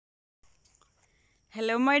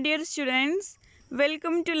Hello my dear students,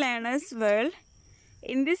 welcome to Learner's World.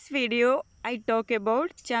 In this video, I talk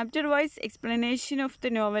about chapter-wise explanation of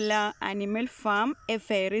the novella Animal Farm, a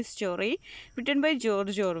Fairy Story written by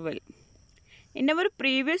George Orwell. In our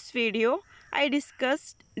previous video, I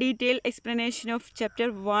discussed detailed explanation of chapter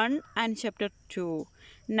 1 and chapter 2.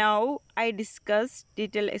 Now, I discuss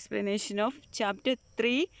detailed explanation of chapter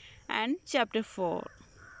 3 and chapter 4.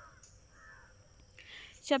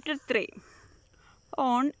 Chapter 3.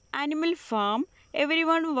 On Animal Farm,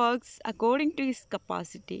 everyone works according to his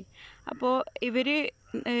capacity. അപ്പോൾ ഇവർ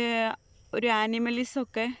ഒരു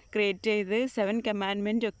ആനിമലിസമൊക്കെ create ചെയ്ത് 7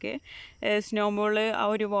 കമാൻഡ്മെൻ്റ് ഒക്കെ snowball ആ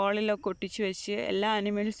ഒരു വാളിലൊക്കെ ഒട്ടിച്ച് വെച്ച് എല്ലാ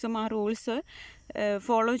ആനിമൽസും ആ റൂൾസ്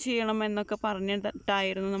ഫോളോ ചെയ്യണമെന്നൊക്കെ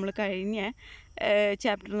പറഞ്ഞിട്ടായിരുന്നു നമ്മൾ കഴിഞ്ഞ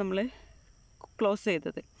ചാപ്റ്റർ നമ്മൾ ക്ലോസ്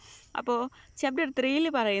ചെയ്തത്. അപ്പോൾ ചാപ്റ്റർ 3ൽ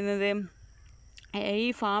പറയുന്നത് ഈ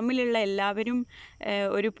ഫാമിലുള്ള എല്ലാവരും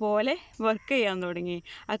ഒരുപോലെ വർക്ക് ചെയ്യാൻ തുടങ്ങി.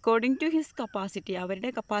 അക്കോർഡിംഗ് ടു ഹിസ് കപ്പാസിറ്റി, അവരുടെ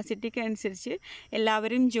കപ്പാസിറ്റിക്ക് അനുസരിച്ച്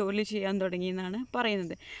എല്ലാവരും ജോലി ചെയ്യാൻ തുടങ്ങി എന്നാണ്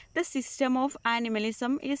പറയുന്നത്. The system of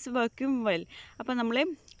ആനിമലിസം is working well. അപ്പോൾ നമ്മൾ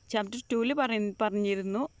ചാപ്റ്റർ 2ൽ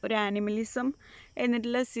പറഞ്ഞിരുന്നു ഒരു ആനിമലിസം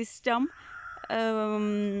എന്നിട്ടുള്ള സിസ്റ്റം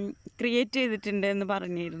ക്രിയേറ്റ് ചെയ്തിട്ടുണ്ട് എന്ന്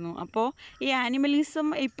പറഞ്ഞിരുന്നു. അപ്പോൾ ഈ ആനിമലിസം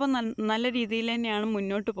ഇപ്പോൾ നല്ല രീതിയിൽ തന്നെയാണ്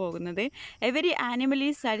മുന്നോട്ട് പോകുന്നത്. Every animal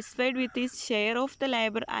is satisfied with is share of the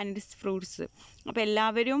labour and it's fruits. അപ്പോൾ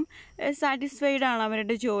എല്ലാവരും സാറ്റിസ്ഫൈഡാണ്,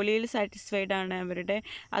 അവരുടെ ജോലിയിൽ സാറ്റിസ്ഫൈഡാണ്,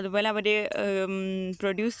 അതുപോലെ അവർ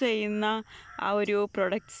പ്രൊഡ്യൂസ് ചെയ്യുന്ന ആ ഒരു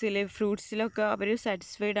പ്രൊഡക്ട്സിൽ ഫ്രൂട്ട്സിലൊക്കെ അവർ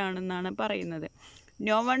സാറ്റിസ്ഫൈഡ് ആണെന്നാണ് പറയുന്നത്.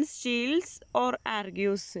 No one Steels or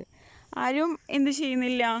argues. ആരും എന്ത്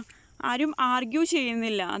ചെയ്യുന്നില്ല, ആരും ആർഗ്യൂ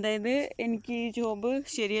ചെയ്യുന്നില്ല. അതായത് എനിക്ക് ഈ ജോബ്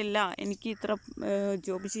ശരിയല്ല, എനിക്ക് ഇത്ര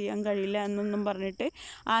ജോബ് ചെയ്യാൻ കഴിയില്ല എന്നൊന്നും പറഞ്ഞിട്ട്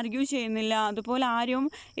ആർഗ്യൂ ചെയ്യുന്നില്ല. അതുപോലെ ആരും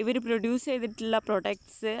ഇവർ പ്രൊഡ്യൂസ് ചെയ്തിട്ടുള്ള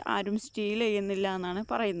പ്രൊഡക്ട്സ് ആരും സ്റ്റീൽ ചെയ്യുന്നില്ല എന്നാണ്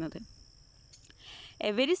പറയുന്നത്.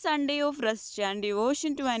 Every Sunday off rest and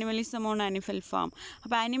devotion to ആനിമലിസം on animal farm.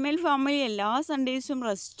 അപ്പോൾ ആനിമൽ ഫാമിൽ എല്ലാ സൺഡേസും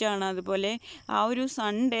റെസ്റ്റാണ്. അതുപോലെ ആ ഒരു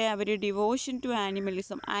സൺഡേ അവർ ഡിവോഷൻ ടു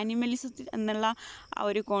ആനിമലിസം എന്നുള്ള ആ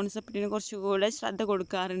ഒരു കോൺസെപ്റ്റിന് കുറച്ചുകൂടെ ശ്രദ്ധ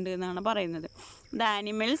കൊടുക്കാറുണ്ട് എന്നാണ് പറയുന്നത്. The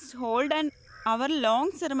animals hold and our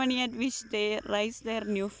long ceremony at which they rice there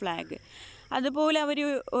new flag. അതുപോലെ അവർ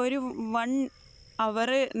ഒരു 1 അവർ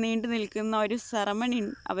നീണ്ടു നിൽക്കുന്ന ഒരു സെറമണി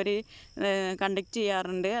അവർ കണ്ടക്ട്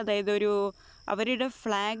ചെയ്യാറുണ്ട്. അതായത് അവരുടെ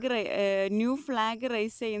ന്യൂ ഫ്ലാഗ്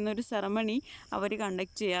റൈസ് ചെയ്യുന്ന ഒരു സെറമണി അവർ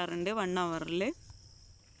കണ്ടക്ട് ചെയ്യാറുണ്ട് 1 അവറിൽ.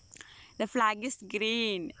 The flag is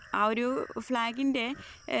green. ആ ഒരു ഫ്ലാഗിൻ്റെ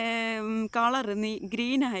കളർ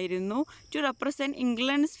ഗ്രീൻ ആയിരുന്നു. To represent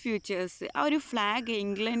England's futures. ആ ഒരു ഫ്ലാഗ്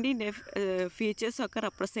ഇംഗ്ലണ്ടിൻ്റെ ഫ്യൂച്ചേഴ്സൊക്കെ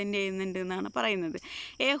റെപ്രസെൻറ്റ് ചെയ്യുന്നുണ്ട് എന്നാണ് പറയുന്നത്.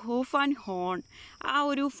 A hoof and horn. ആ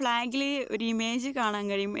ഒരു ഫ്ലാഗിൽ ഒരു ഇമേജ് കാണാൻ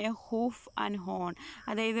കഴിയും. എ ഹൂഫ് ആൻഡ് ഹോൺ,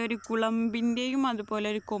 അതായത് ഒരു കുളമ്പിൻ്റെയും അതുപോലെ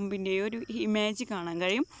ഒരു കൊമ്പിൻ്റെയും ഒരു ഇമേജ് കാണാൻ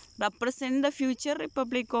കഴിയും. Represent the future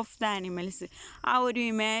republic of the animals. ആ ഒരു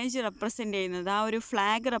ഇമേജ് റെപ്രസെൻറ്റ് ചെയ്യുന്നത്, ആ ഒരു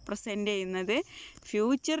ഫ്ലാഗ് റെപ്രസെൻറ്റ് ചെയ്യുന്നത്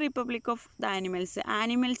future republic of the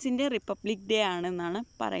ആനിമൽസിൻ്റെ republic day ആണെന്നാണ്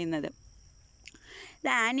പറയുന്നത്. The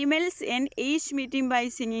animals end each meeting by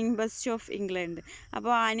singing best of England.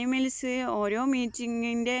 അപ്പോൾ ആനിമൽസ് ഓരോ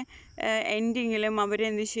മീറ്റിങ്ങിൻ്റെ എൻഡിങ്ങിലും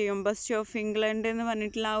അവരെന്ത് ചെയ്യും, ബെസ്റ്റ് ഓഫ് ഇംഗ്ലണ്ട് എന്ന്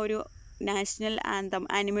പറഞ്ഞിട്ടുള്ള ആ ഒരു national anthem,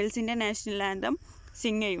 ആനിമൽസിൻ്റെ national anthem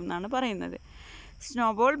Singh ചെയ്യും എന്നാണ് പറയുന്നത്.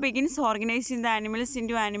 Snowball begins organising the animals in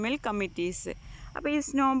to animal committees. അപ്പോൾ ഈ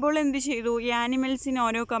സ്നോബോൾ എന്ത് ചെയ്തു, ഈ ആനിമൽസിനെ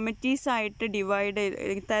ഓരോ കമ്മിറ്റീസായിട്ട്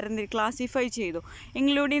ക്ലാസിഫൈ ചെയ്തു.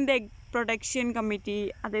 Including the egg production committee,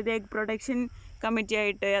 അതായത് എഗ് പ്രൊഡക്ഷൻ കമ്മിറ്റി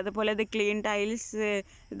ആയിട്ട്, അതുപോലെ the clean tiles,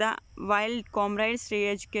 the wild comrades re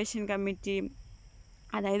education committee,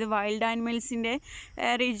 അതായത് വൈൽഡ് ആനിമൽസിൻ്റെ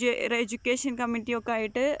എഡ്യൂക്കേഷൻ കമ്മിറ്റിയൊക്കെ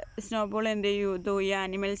ആയിട്ട് സ്നോബോൾ എന്ത് ചെയ്തു, ഈ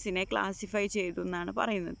ആനിമൽസിനെ ക്ലാസിഫൈ ചെയ്തു എന്നാണ്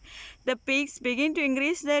പറയുന്നത്. The pigs begin to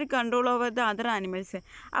increase there control over the other animals.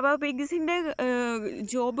 അപ്പോൾ പിഗ്സിൻ്റെ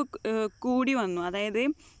ജോബ് കൂടി വന്നു, അതായത്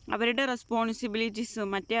അവരുടെ റെസ്പോൺസിബിലിറ്റീസ്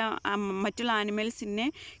മറ്റുള്ള ആനിമൽസിനെ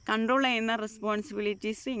കൺട്രോൾ ചെയ്യുന്ന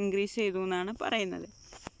റെസ്പോൺസിബിലിറ്റീസ് ഇൻക്രീസ് ചെയ്തു എന്നാണ് പറയുന്നത്.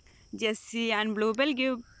 Jessy and Bluebell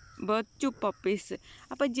give birth to puppies.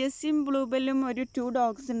 അപ്പോൾ ജെസ്സിയും ബ്ലൂബെല്ലും ഒരു 2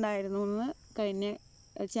 dogs ഉണ്ടായിരുന്നു എന്ന് കഴിഞ്ഞ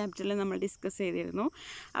ചാപ്റ്ററിൽ നമ്മൾ ഡിസ്കസ് ചെയ്തിരുന്നു.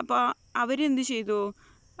 അപ്പോൾ അവരെന്ത് ചെയ്തു,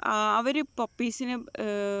 അവർ പപ്പീസിന്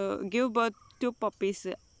ഗിവ് ബർത്ത് ടു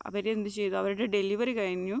പപ്പീസ്, അവരെന്ത് ചെയ്തു, അവരുടെ ഡെലിവറി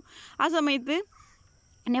കഴിഞ്ഞു. ആ സമയത്ത്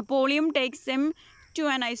Napoleon takes them to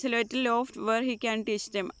an isolated loft were he can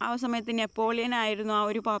teach them. ആ സമയത്ത് നെപ്പോളിയൻ ആയിരുന്നു ആ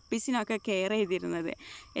ഒരു പപ്പീസിനൊക്കെ കെയർ ചെയ്തിരുന്നത്.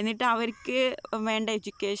 എന്നിട്ട് അവർക്ക് വേണ്ട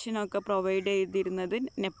എഡ്യൂക്കേഷനൊക്കെ പ്രൊവൈഡ് ചെയ്തിരുന്നത്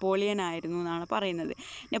നെപ്പോളിയൻ ആയിരുന്നു എന്നാണ് പറയുന്നത്.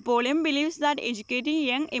 Napoleon believes that educating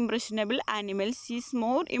young impressionable animals is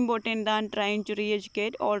more important than trying to re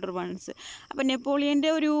educate older once. അപ്പോൾ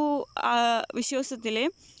നെപ്പോളിയൻ്റെ ഒരു വിശ്വാസത്തിൽ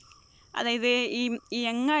അതായത് ഈ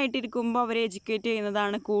യങ് ആയിട്ടിരിക്കുമ്പോൾ അവരെ എഡ്യൂക്കേറ്റ്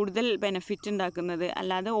ചെയ്യുന്നതാണ് കൂടുതൽ ബെനിഫിറ്റ് ഉണ്ടാക്കുന്നത്.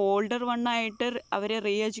 അല്ലാതെ ഓൾഡർ ആയിട്ട് അവരെ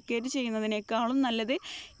റീ എഡ്യൂക്കേറ്റ് ചെയ്യുന്നതിനേക്കാളും നല്ലത്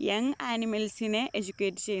യങ് ആനിമൽസിനെ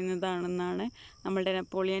എഡ്യൂക്കേറ്റ് ചെയ്യുന്നതാണെന്നാണ് നമ്മളുടെ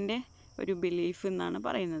നെപ്പോളിയൻ്റെ ഒരു ബിലീഫ് എന്നാണ്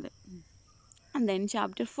പറയുന്നത്. And then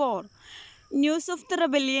chapter 4, news of the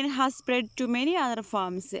rebellion has spread to many other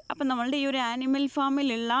farms. അപ്പം നമ്മളുടെ ഈ ഒരു ആനിമൽ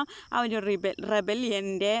ഫാമിലുള്ള ആ ഒരു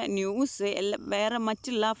റെബല്യൻ്റെ ന്യൂസ് വേറെ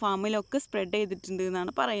മറ്റുള്ള ഫാമിലൊക്കെ സ്പ്രെഡ് ചെയ്തിട്ടുണ്ട്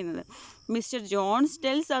എന്നാണ് പറയുന്നത്. Mister John's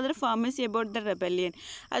tells other farmers about the rebellion.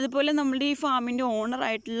 അതുപോലെ നമ്മുടെ ഈ ഫാമിൻ്റെ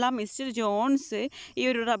ഓണറായിട്ടുള്ള മിസ്റ്റർ ജോൺസ് ഈ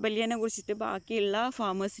ഒരു റെബല്യനെ കുറിച്ചിട്ട് ബാക്കിയുള്ള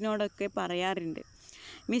ഫാമേഴ്സിനോടൊക്കെ പറയാറുണ്ട്.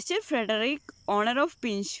 Mr. Frederick, owner of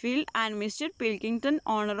Pinchfield, and Mr. Pilkington,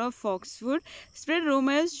 owner of Foxwood, spread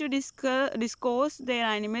rumors to discourse their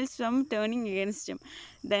animals from turning against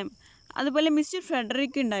them. അതുപോലെ മിസ്റ്റർ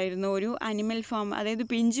ഫ്രെഡറിക് ഉണ്ടായിരുന്നു ഒരു അനിമൽ ഫാം, അതായത്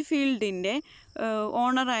pinch ഫീൽഡിൻ്റെ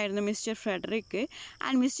ഓണറായിരുന്നു mister Frederick.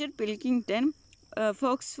 And mister പിൽക്കിങ്ടൺ,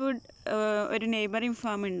 ഫോക്സ്വുഡ് ഒരു നെയ്ബറിങ്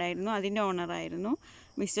ഫാം ഉണ്ടായിരുന്നു, അതിൻ്റെ ഓണറായിരുന്നു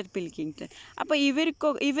mister പിൽക്കിങ്ടൺ. അപ്പോൾ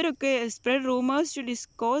ഇവരൊക്കെ spread rumours to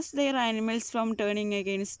discourse there animals from turning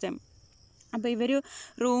against dum. അപ്പോൾ ഇവർ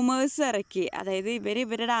റൂമേഴ്സ് ഇറക്കി, അതായത്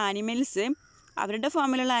ഇവരുടെ ആനിമൽസ്, അവരുടെ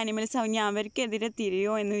ഫാമിലുള്ള ആനിമൽസ് അവർക്കെതിരെ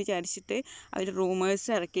തിരിയോ എന്ന് വിചാരിച്ചിട്ട് അവർ റൂമേഴ്സ്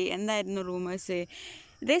ഇറക്കി. എന്തായിരുന്നു rumours?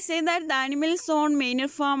 They say that the animals on മെയിനർ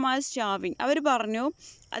farm R starving. അവർ പറഞ്ഞു,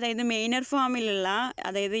 അതായത് മെയിനർ ഫാമിലുള്ള,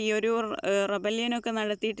 അതായത് ഈ ഒരു റെബല്യനൊക്കെ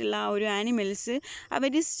നടത്തിയിട്ടുള്ള ആ ഒരു ആനിമൽസ്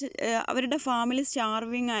അവരുടെ ഫാമിൽ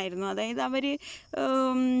സ്റ്റാർവിങ് ആയിരുന്നു, അതായത് അവർ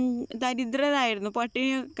ദരിദ്രരായിരുന്നു,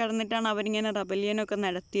 പട്ടിണി കിടന്നിട്ടാണ് അവരിങ്ങനെ റെബല്യനൊക്കെ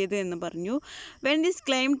നടത്തിയത് എന്ന് പറഞ്ഞു. When this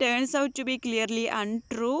claim turns out to be clearly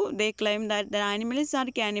untrue, they claim that the animals are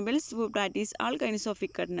cannibals who practice all kinds of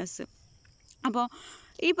wickedness. അപ്പോൾ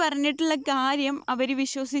ഈ പറഞ്ഞിട്ടുള്ള കാര്യം അവർ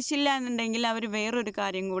വിശ്വസിച്ചില്ല എന്നുണ്ടെങ്കിൽ അവർ വേറൊരു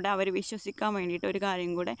കാര്യം കൂടെ, അവർ വിശ്വസിക്കാൻ വേണ്ടിയിട്ട് ഒരു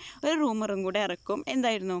കാര്യം കൂടെ, ഒരു റൂമറും കൂടെ ഇറക്കും.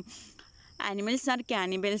 എന്തായിരുന്നു? Animals are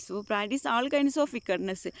cannibals who practice all kinds of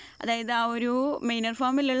wickedness. അതായത് ആ ഒരു മെയിനർ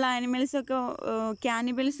ഫാമിലുള്ള ആനിമൽസൊക്കെ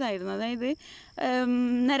കാനിബൽസ് ആയിരുന്നു, അതായത്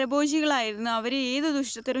നരഭോജികളായിരുന്നു. അവർ ഏത്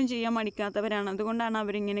ദുഷ്ടത്തരവും ചെയ്യാൻ മടിക്കാത്തവരാണ്. അതുകൊണ്ടാണ്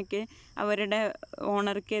അവരിങ്ങനെയൊക്കെ അവരുടെ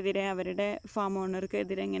ഓണർക്കെതിരെ, അവരുടെ ഫാം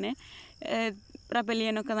ഓണർക്കെതിരെ ഇങ്ങനെ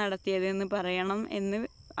റെബല്യനൊക്കെ നടത്തിയത് എന്ന് പറയണം എന്ന്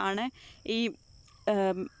ആണ് ഈ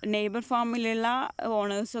നെയ്ബർ ഫാമിലുള്ള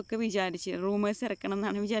ഓണേഴ്സൊക്കെ റൂമേഴ്സ് ഇറക്കണം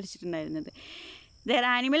എന്നാണ് വിചാരിച്ചിട്ടുണ്ടായിരുന്നത്. Their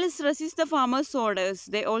animals resist the farmers' orders.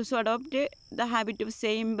 They also adopt the habit of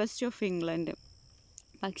saying best of England.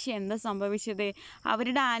 പക്ഷെ എന്താ സംഭവിച്ചത്?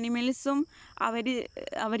 അവരുടെ ആനിമൽസും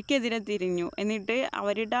അവർക്കെതിരെ തിരിഞ്ഞു. എന്നിട്ട്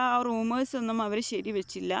അവരുടെ ആ റൂമേഴ്സൊന്നും അവർ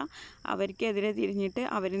ശരിവെച്ചില്ല. അവർക്കെതിരെ തിരിഞ്ഞിട്ട്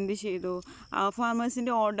അവരെന്ത് ചെയ്തു? ആ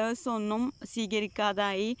ഫാമേഴ്സിൻ്റെ ഓർഡേഴ്സൊന്നും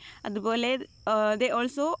സ്വീകരിക്കാതായി. അതുപോലെ they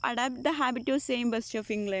also adapt the habit of same best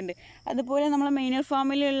of England. അതുപോലെ നമ്മളെ മെയിനർ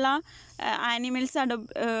ഫാമിലുള്ള ആനിമൽസ്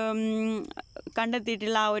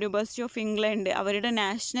കണ്ടെത്തിയിട്ടുള്ള ആ ഒരു ബെസ്റ്റ് ഓഫ് ഇംഗ്ലണ്ട്, അവരുടെ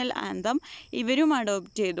നാഷണൽ ആന്തം ഇവരും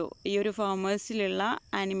അഡോപ്റ്റ് ചെയ്തു. ഈ ഒരു ഫാമേഴ്സിലുള്ള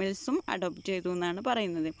ആനിമൽസും അഡോപ്റ്റ് ചെയ്തു എന്നാണ്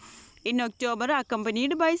പറയുന്നത്. In October,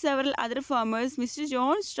 accompanied by several other farmers, mister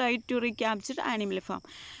John's try to recapture animal farm.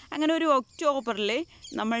 അങ്ങനെ ഒരു ഒക്ടോബറിൽ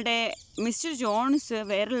നമ്മളുടെ മിസ്റ്റർ ജോൺസ്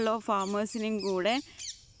വേറെയുള്ള ഫാമേഴ്സിനെയും കൂടെ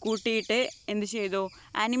കൂട്ടിയിട്ട് എന്ത് ചെയ്തു?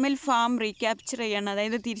 ആനിമൽ ഫാം റീക്യാപ്ചർ ചെയ്യാൻ,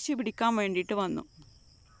 അതായത് തിരിച്ചു പിടിക്കാൻ വേണ്ടിയിട്ട് വന്നു.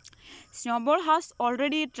 Snowball has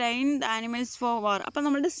already train the animals four വാർ. അപ്പം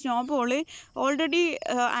നമ്മുടെ സ്നോബോൾ ഓൾറെഡി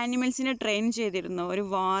ആനിമൽസിനെ ട്രെയിൻ ചെയ്തിരുന്നു ഒരു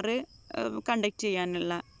വാറ് കണ്ടക്ട്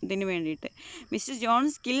ചെയ്യാനുള്ള ഇതിന് വേണ്ടിയിട്ട്. Mister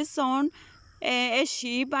John's kills on A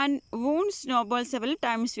sheep and wounds snowball several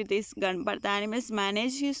times with his gun, but the animals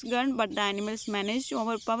manage his gun, but the animals manage to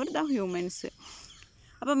over power the humans.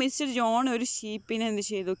 അപ്പോൾ mister John ഒരു ഷീപ്പിനെ എന്ത്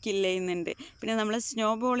ചെയ്തു? Kill ചെയ്യുന്നുണ്ട്. പിന്നെ നമ്മൾ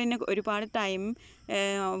സ്നോബോളിനെ ഒരുപാട് time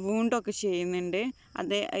വൂണ്ടൊക്കെ ചെയ്യുന്നുണ്ട്.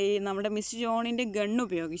 അത് ഈ നമ്മുടെ മിസ്റ്റർ ജോണിൻ്റെ ഗണ്ണ്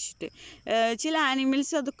ഉപയോഗിച്ചിട്ട്. ചില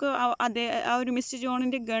ആനിമൽസ് അതൊക്കെ ആ ഒരു മിസ്റ്റർ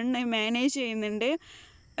ജോണിൻ്റെ ഗണ്ണ് മാനേജ് ചെയ്യുന്നുണ്ട്.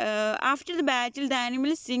 After the battle the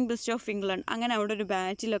animals Singh best of England. അങ്ങനെ അവിടെ ഒരു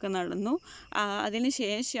ബാറ്റിലൊക്കെ നടന്നു. അതിന്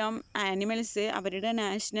ശേഷം ആനിമൽസ് അവരുടെ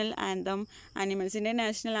national anthem, ആനിമൽസിൻ്റെ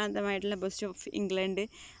national ആന്തമായിട്ടുള്ള best of England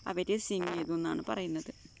അവർ സിംഗ് ചെയ്തു എന്നാണ്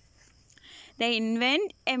പറയുന്നത്. The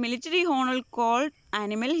invent A military honour called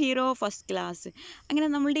animal hero first class. അങ്ങനെ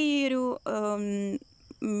നമ്മളുടെ ഈ ഒരു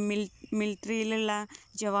മിലിറ്ററിയിലുള്ള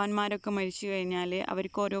ജവാന്മാരൊക്കെ മരിച്ചു കഴിഞ്ഞാൽ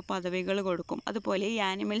അവർക്ക് ഓരോ പദവികൾ കൊടുക്കും. അതുപോലെ ഈ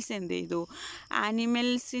ആനിമൽസ് എന്ത് ചെയ്തു?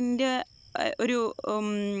 ആനിമൽസിൻ്റെ ഒരു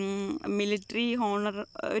മിലിറ്ററി ഹോണർ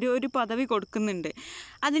ഒരു പദവി കൊടുക്കുന്നുണ്ട്.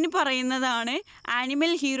 അതിന് പറയുന്നതാണ്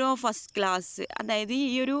ആനിമൽ ഹീറോ ഫസ്റ്റ് ക്ലാസ്. അതായത്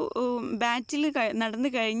ഈ ഒരു ബാറ്റിൽ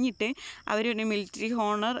നടന്നു കഴിഞ്ഞിട്ട് അവരൊരു മിലിറ്ററി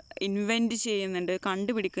ഹോണർ ഇൻവെൻറ്റ് ചെയ്യുന്നുണ്ട്,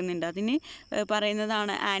 കണ്ടുപിടിക്കുന്നുണ്ട്. അതിന്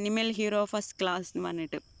പറയുന്നതാണ് ആനിമൽ ഹീറോ ഫസ്റ്റ് ക്ലാസ് എന്ന്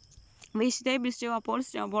പറഞ്ഞിട്ട്. വിച്ച് ദേ ബിസ്റ്റോ അപ്പോൾ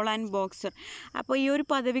സ്നോബോൾ ആൻഡ് ബോക്സർ. അപ്പോൾ ഈ ഒരു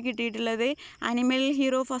പദവി കിട്ടിയിട്ടുള്ളത് അനിമൽ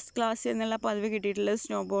ഹീറോ ഫസ്റ്റ് ക്ലാസ് എന്നുള്ള പദവി കിട്ടിയിട്ടുള്ളത്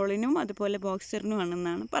സ്നോബോളിനും അതുപോലെ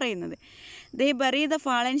ബോക്സറിനുമാണെന്നാണ് പറയുന്നത്. ദേ bury the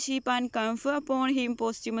fallen sheep and കംഫ് upon him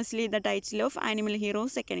പോസ്റ്റ്യൂമസ്ലി the title of animal hero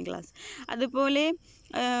second class. അതുപോലെ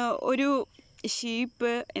ഒരു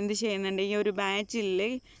ഷീപ്പ് എന്ത് ചെയ്യുന്നുണ്ട്, ഈ ഒരു ബാറ്റിൽ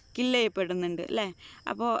കില്ല് ചെയ്യപ്പെടുന്നുണ്ട് അല്ലേ.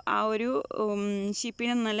 അപ്പോൾ ആ ഒരു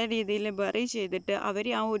ഷീപ്പിനെ നല്ല രീതിയിൽ ബറി ചെയ്തിട്ട് അവർ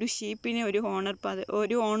ആ ഒരു ഷീപ്പിന് ഒരു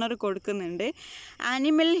ഓണർ കൊടുക്കുന്നുണ്ട്.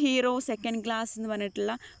 ആനിമൽ ഹീറോ സെക്കൻഡ് ക്ലാസ് എന്ന്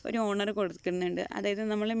പറഞ്ഞിട്ടുള്ള ഒരു ഓണർ കൊടുക്കുന്നുണ്ട്. അതായത്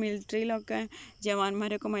നമ്മൾ മിലിറ്ററിയിലൊക്കെ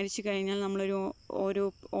ജവാന്മാരൊക്കെ മരിച്ചു കഴിഞ്ഞാൽ ഒരു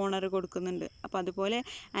ഓണർ കൊടുക്കുന്നുണ്ട്. അപ്പോൾ അതുപോലെ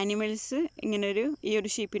ആനിമൽസ് ഈ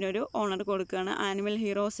ഒരു ഷീപ്പിനൊരു ഓണർ കൊടുക്കുകയാണ്, ആനിമൽ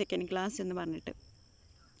ഹീറോ സെക്കൻഡ് ക്ലാസ് എന്ന് പറഞ്ഞിട്ട്.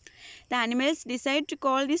 The animals decide to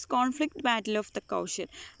call this conflict battle of the cowshed.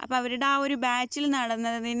 അപ്പോൾ അവരുടെ ആ ഒരു ബാറ്റിൽ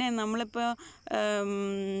നടന്നതിനെ നമ്മളിപ്പോൾ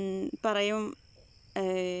പറയും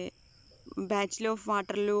ബാറ്റിൽ ഓഫ്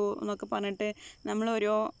വാട്ടർലൂ എന്നൊക്കെ പറഞ്ഞിട്ട് നമ്മൾ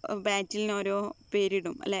ഓരോ ബാറ്റിലിന് ഓരോ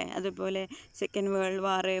പേരിടും അല്ലേ. അതുപോലെ second world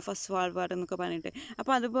war, first world war എന്നൊക്കെ പറഞ്ഞിട്ട്.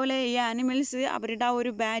 അപ്പോൾ അതുപോലെ ഈ ആനിമൽസ് അവരുടെ ആ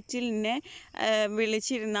ഒരു ബാറ്റിലിനെ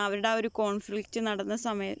അവരുടെ ആ ഒരു കോൺഫ്ലിക്റ്റ്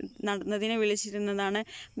നടന്നതിനെ വിളിച്ചിരുന്നതാണ്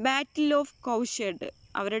ബാറ്റിൽ ഓഫ് കൗഷെഡ്.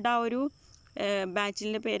 അവരുടെ ആ ഒരു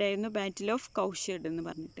ബാറ്റിലിൻ്റെ പേരായിരുന്നു ബാറ്റിൽ ഓഫ് കൗഷെഡ് എന്ന്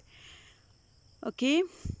പറഞ്ഞിട്ട്. Okay,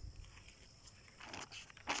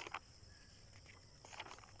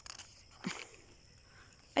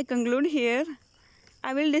 I conclude here.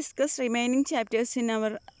 I will discuss remaining chapters in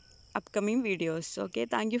our upcoming videos. Okay,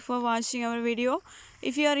 thank you for watching our video.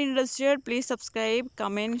 If you are interested, please subscribe,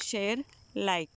 comment, share, like.